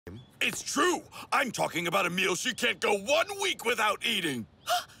It's true! I'm talking about a meal she can't go 1 week without eating!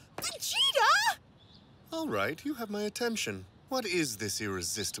 Vegeta! All right, you have my attention. What is this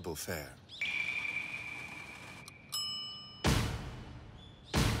irresistible fare?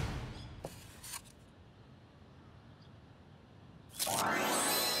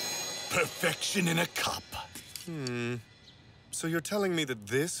 Perfection in a cup. So you're telling me that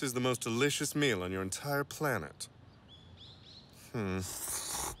this is the most delicious meal on your entire planet? I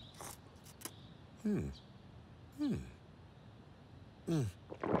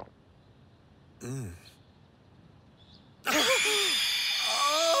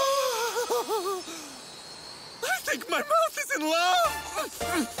think my mouth is in love!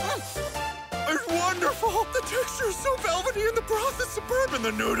 It's wonderful! The texture is so velvety and the broth is superb and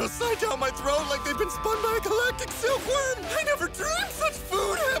the noodles slide down my throat like they've been spun by a galactic silkworm! I never dreamed such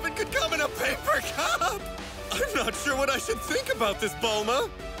food heaven could come in a paper cup! I'm not sure what I should think about this, Bulma.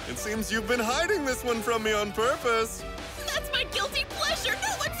 It seems you've been hiding this one from me on purpose. That's my guilty pleasure!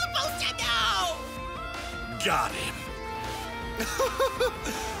 No one's supposed to know! Got him!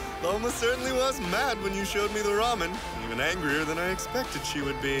 Bulma certainly was mad when you showed me the ramen. Even angrier than I expected she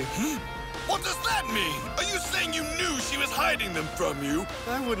would be. What does that mean? Are you saying you knew she was hiding them from you?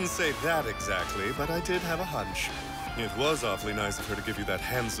 I wouldn't say that exactly, but I did have a hunch. It was awfully nice of her to give you that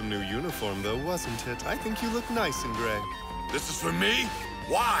handsome new uniform, though, wasn't it? I think you look nice in gray. This is for me?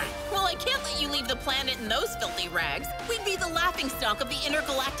 Why? Well, I can't let you leave the planet in those filthy rags. We'd be the laughingstock of the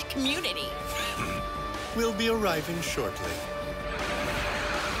intergalactic community. We'll be arriving shortly.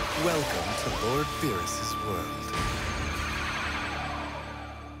 Welcome to Lord Beerus's world.